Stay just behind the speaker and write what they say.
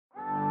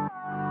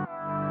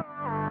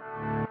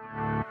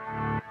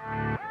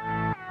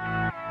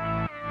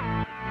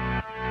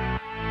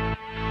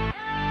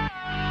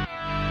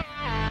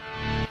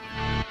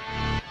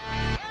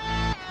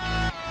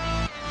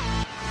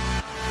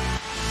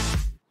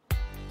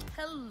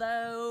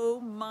Hello,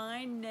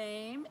 my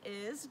name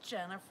is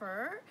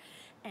Jennifer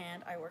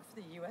and I work for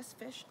the U.S.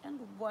 Fish and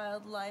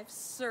Wildlife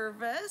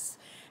Service,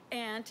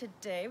 and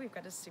today we've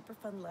got a super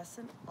fun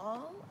lesson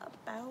all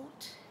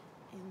about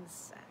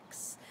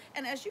insects.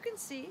 And as you can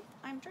see,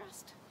 I'm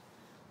dressed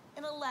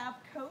in a lab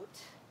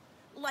coat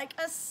like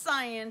a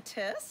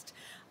scientist.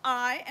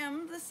 I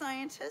am the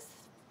scientist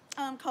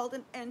called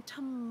an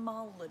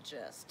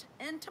entomologist.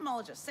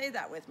 Entomologist, say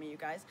that with me, you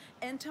guys.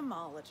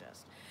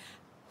 Entomologist.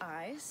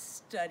 I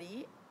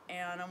study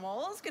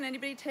animals. Can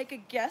anybody take a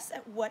guess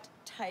at what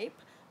type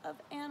of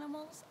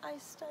animals I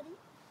study?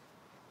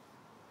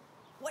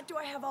 What do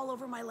I have all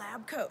over my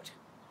lab coat?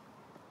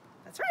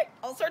 That's right,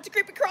 all sorts of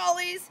creepy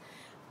crawlies.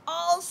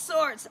 All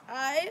sorts.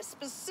 I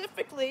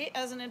specifically,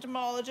 as an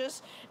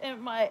entomologist,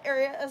 in my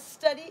area of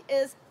study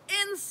is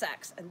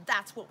insects, and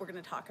that's what we're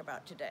going to talk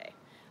about today.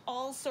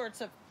 All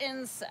sorts of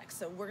insects.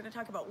 So we're going to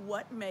talk about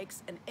what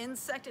makes an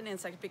insect,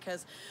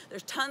 because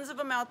there's tons of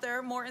them out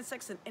there, more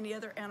insects than any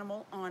other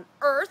animal on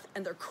Earth,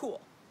 and they're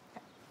cool.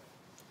 Okay.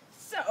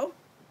 So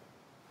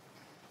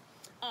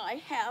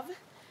I have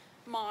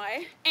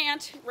my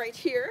ant right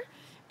here,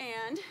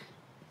 and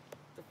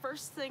the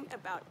first thing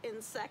about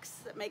insects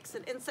that makes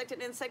an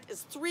insect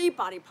is 3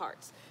 body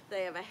parts.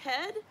 They have a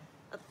head,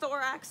 a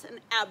thorax,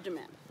 and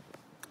abdomen.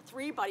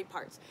 3 body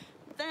parts.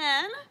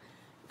 Then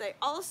they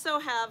also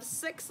have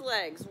 6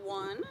 legs.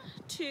 1,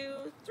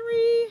 2,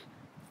 3,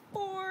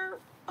 4,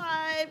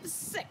 5,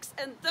 6.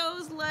 And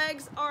those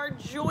legs are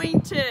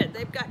jointed.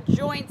 They've got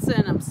joints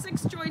in them.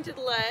 6 jointed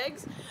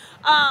legs.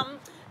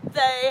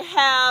 They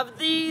have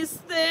these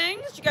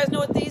things. You guys know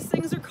what these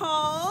things are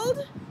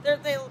called?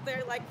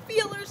 They're like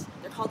feelers.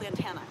 They're called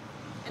antennae.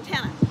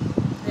 Antennae.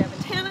 They have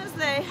antennas.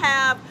 They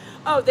have,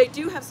 oh, they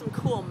do have some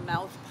cool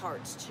mouth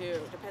parts too.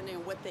 Depending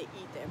on what they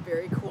eat, they have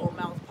very cool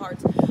mouth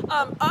parts.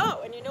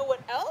 Oh, and you know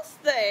what else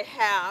they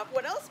have?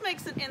 What else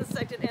makes an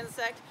insect an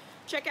insect?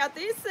 Check out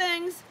these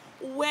things.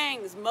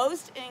 Wings.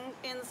 Most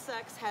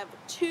insects have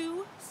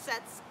 2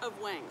 sets of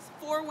wings.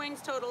 4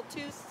 wings total,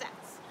 2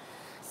 sets.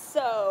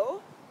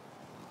 So,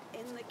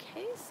 in the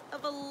case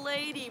of a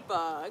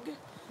ladybug,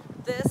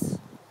 this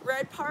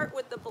red part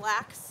with the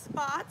black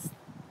spots,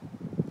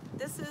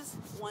 this is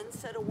 1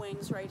 set of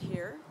wings right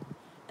here.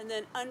 And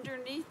then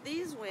underneath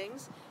these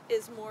wings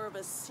is more of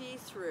a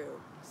see-through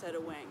set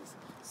of wings.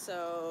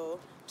 So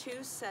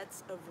 2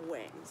 sets of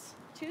wings.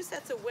 2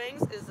 sets of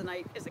wings is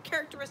a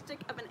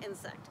characteristic of an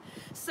insect.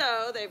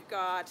 So they've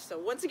got, so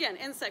once again,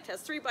 insect has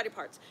 3 body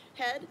parts.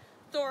 Head,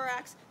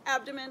 thorax,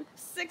 abdomen,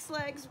 6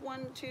 legs,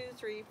 1, 2,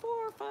 3,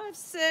 4, 5,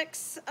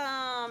 6,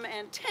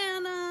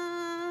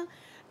 antenna,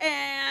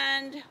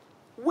 and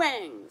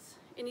wings.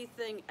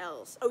 Anything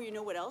else? Oh, you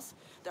know what else?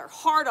 They're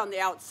hard on the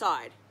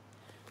outside.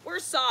 We're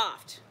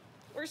soft.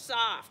 We're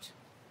soft.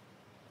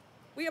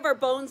 We have our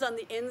bones on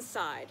the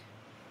inside.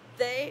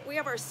 We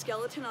have our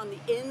skeleton on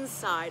the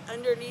inside,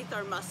 underneath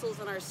our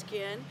muscles and our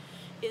skin.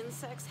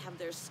 Insects have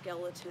their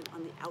skeleton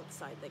on the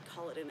outside. They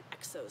call it an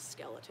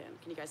exoskeleton.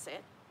 Can you guys say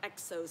it?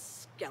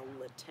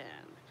 Exoskeleton.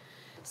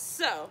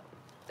 So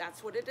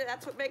that's what it is.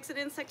 That's what makes an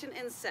insect an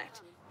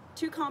insect.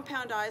 2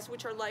 compound eyes,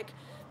 which are like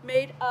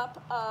made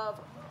up of,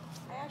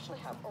 I actually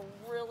have a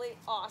really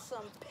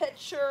awesome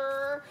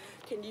picture.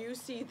 Can you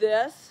see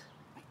this?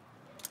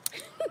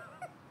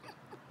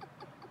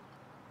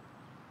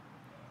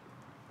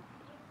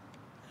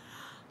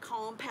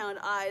 Compound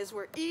eyes,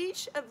 where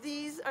each of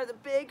these are the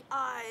big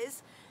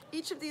eyes.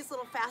 Each of these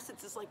little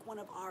facets is like one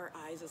of our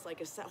eyes. It's like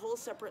a whole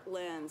separate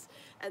lens.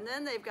 And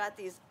then they've got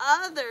these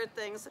other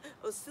things,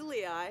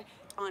 oculi,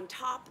 on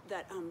top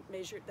that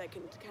that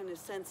can kind of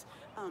sense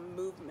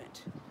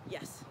movement.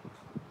 Yes.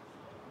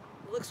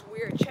 It looks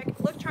weird.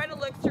 Try to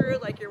look through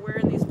like you're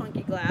wearing these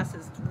funky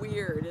glasses. It's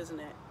weird, isn't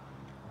it?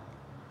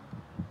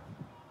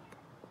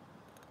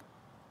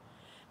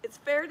 It's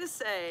fair to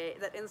say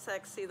that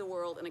insects see the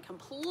world in a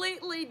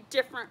completely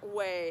different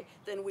way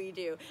than we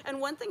do.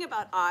 And one thing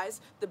about eyes,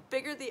 the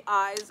bigger the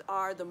eyes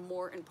are, the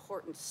more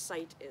important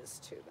sight is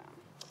to them.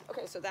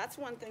 Okay, so that's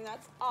one thing.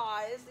 That's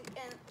eyes,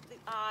 the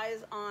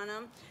eyes on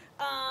them.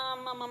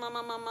 Oh,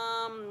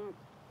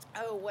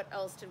 what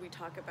else did we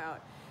talk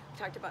about? We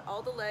talked about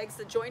all the legs,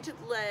 the jointed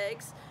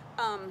legs.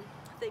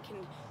 They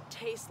can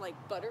taste like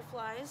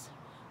butterflies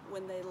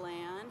when they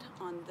land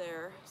on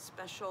their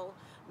special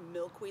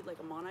milkweed, like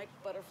a monarch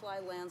butterfly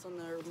lands on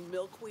their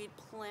milkweed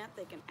plant.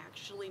 They can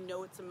actually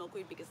know it's a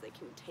milkweed because they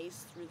can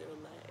taste through their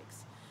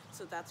legs.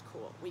 So that's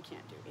cool. We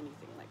can't do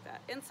anything like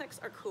that. Insects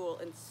are cool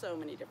in so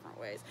many different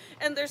ways.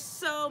 And there's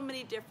so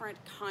many different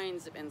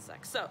kinds of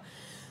insects. So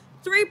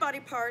 3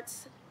 body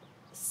parts,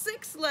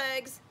 6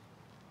 legs,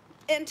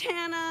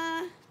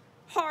 antenna,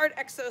 hard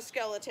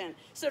exoskeleton.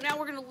 So now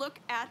we're going to look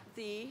at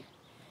the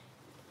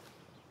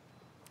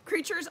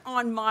creatures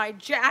on my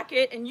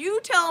jacket, and you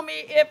tell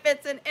me if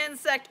it's an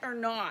insect or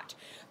not.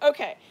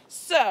 Okay,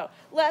 so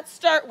let's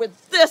start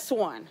with this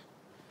one.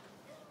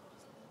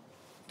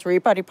 3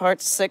 body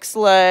parts, 6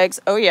 legs.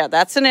 Oh yeah,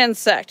 that's an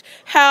insect.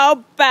 How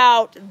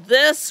about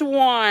this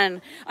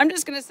one? I'm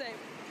just gonna say,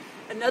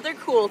 Another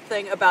cool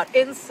thing about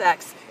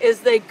insects is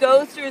they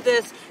go through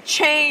this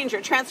change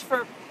or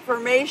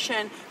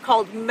transformation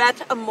called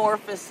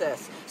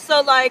metamorphosis.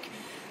 So like,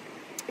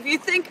 if you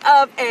think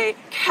of a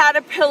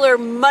caterpillar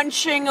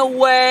munching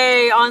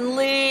away on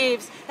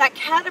leaves, that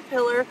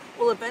caterpillar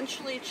will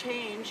eventually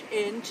change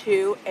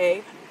into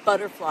a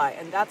butterfly,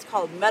 and that's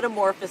called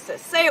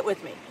metamorphosis. Say it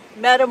with me,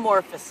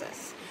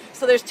 metamorphosis.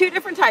 So there's two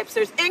different types.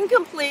 There's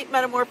incomplete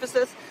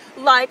metamorphosis,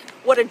 like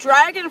what a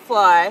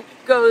dragonfly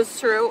goes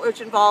through,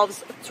 which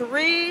involves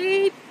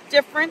 3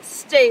 different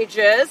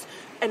stages.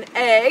 An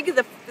egg,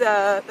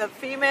 the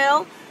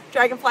female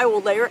dragonfly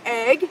will lay her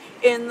egg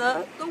in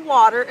the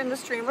water in the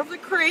stream of the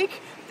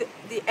creek.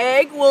 The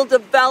egg will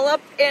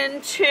develop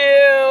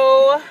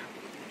into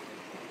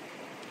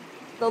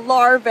the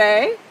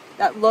larvae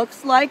that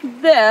looks like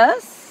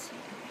this.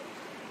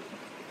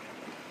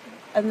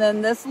 And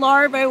then this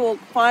larvae will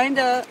find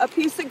a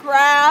piece of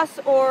grass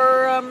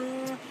or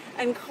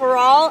and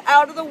crawl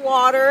out of the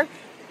water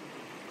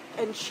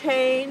and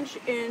change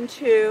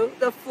into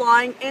the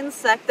flying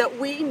insect that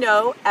we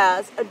know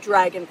as a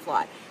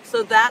dragonfly.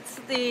 So that's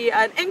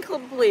an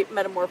incomplete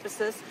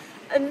metamorphosis.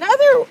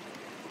 Another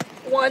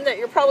one that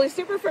you're probably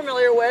super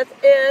familiar with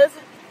is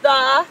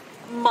the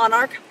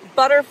monarch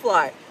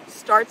butterfly.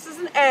 Starts as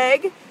an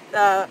egg.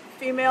 The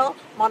female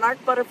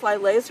monarch butterfly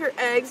lays her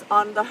eggs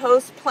on the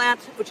host plant,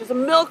 which is a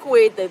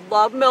milkweed. They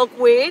love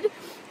milkweed.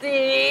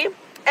 The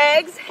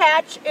eggs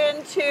hatch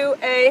into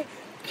a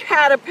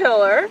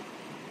caterpillar.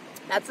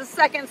 That's the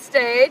second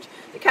stage.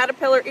 The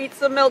caterpillar eats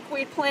the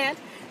milkweed plant,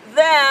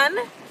 then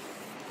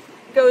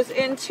goes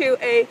into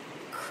a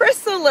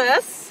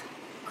chrysalis.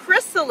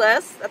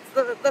 Chrysalis, that's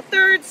the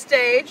third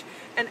stage,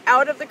 and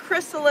out of the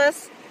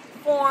chrysalis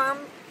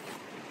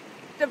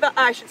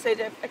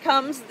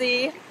comes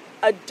the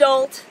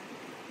adult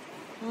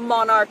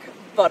monarch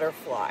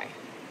butterfly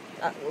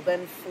that will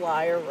then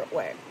fly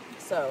away.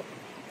 So,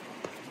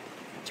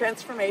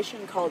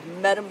 transformation called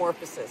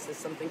metamorphosis is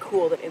something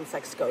cool that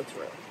insects go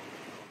through.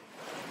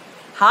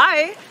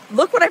 Hi,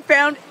 look what I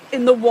found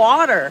in the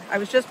water. I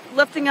was just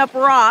lifting up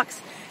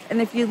rocks,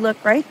 and if you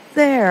look right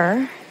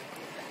there,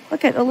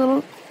 look at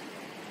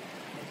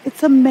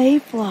it's a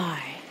mayfly.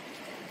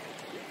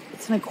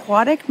 It's an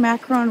aquatic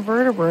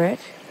macroinvertebrate.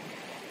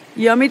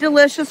 Yummy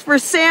delicious for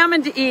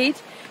salmon to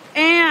eat,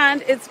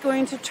 and it's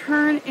going to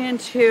turn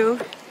into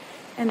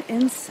an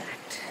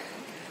insect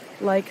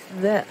like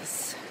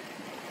this.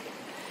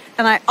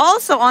 And I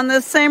also, on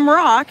this same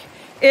rock,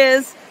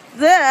 is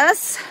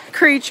this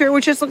creature,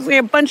 which just looks like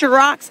a bunch of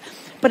rocks,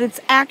 but it's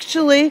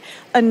actually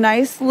a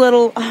nice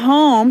little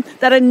home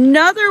that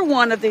another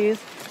one of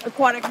these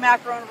aquatic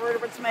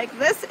macroinvertebrates make.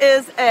 This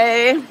is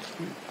a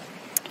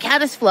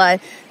caddisfly.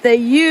 They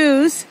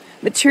use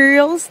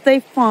materials they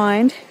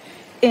find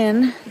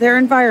in their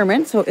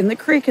environment, so in the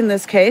creek in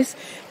this case,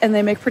 and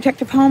they make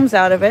protective homes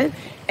out of it.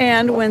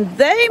 And when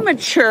they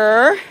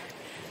mature,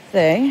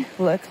 they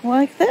look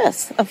like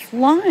this, a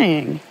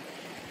flying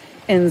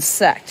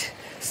insect.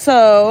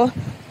 So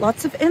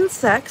lots of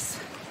insects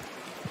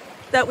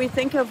that we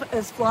think of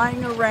as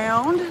flying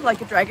around,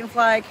 like a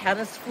dragonfly,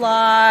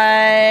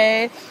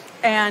 caddisfly,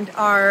 and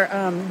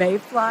our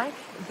mayfly,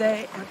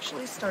 they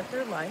actually start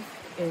their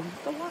life in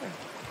the water.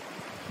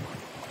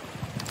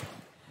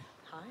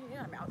 Hi,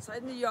 I'm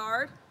outside in the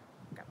yard.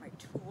 Got my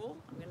tool.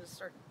 I'm gonna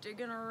start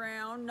digging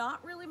around,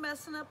 not really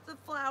messing up the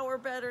flower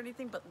bed or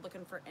anything, but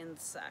looking for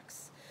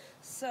insects.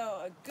 So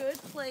a good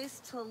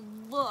place to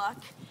look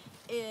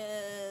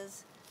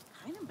is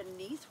kind of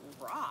beneath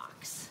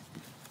rocks.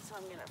 So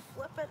I'm gonna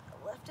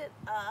lift it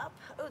up.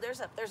 Oh, there's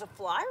a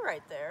fly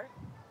right there.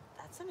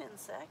 That's an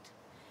insect.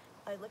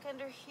 I look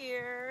under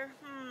here.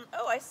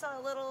 Oh, I saw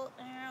a little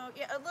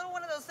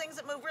one of those things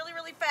that move really,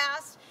 really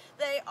fast.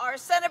 They are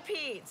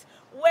centipedes.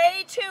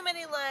 Way too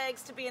many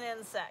legs to be an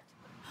insect.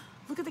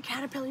 Look at the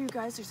caterpillar, you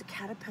guys. There's a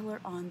caterpillar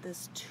on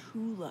this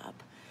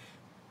tulip.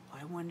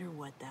 I wonder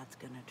what that's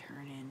gonna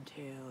turn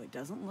into. It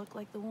doesn't look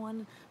like the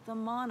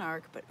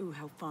monarch, but ooh,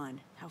 how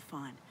fun, how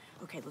fun.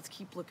 Okay, let's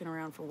keep looking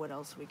around for what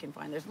else we can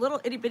find. There's little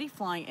itty bitty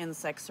flying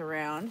insects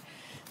around.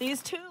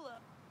 These tulips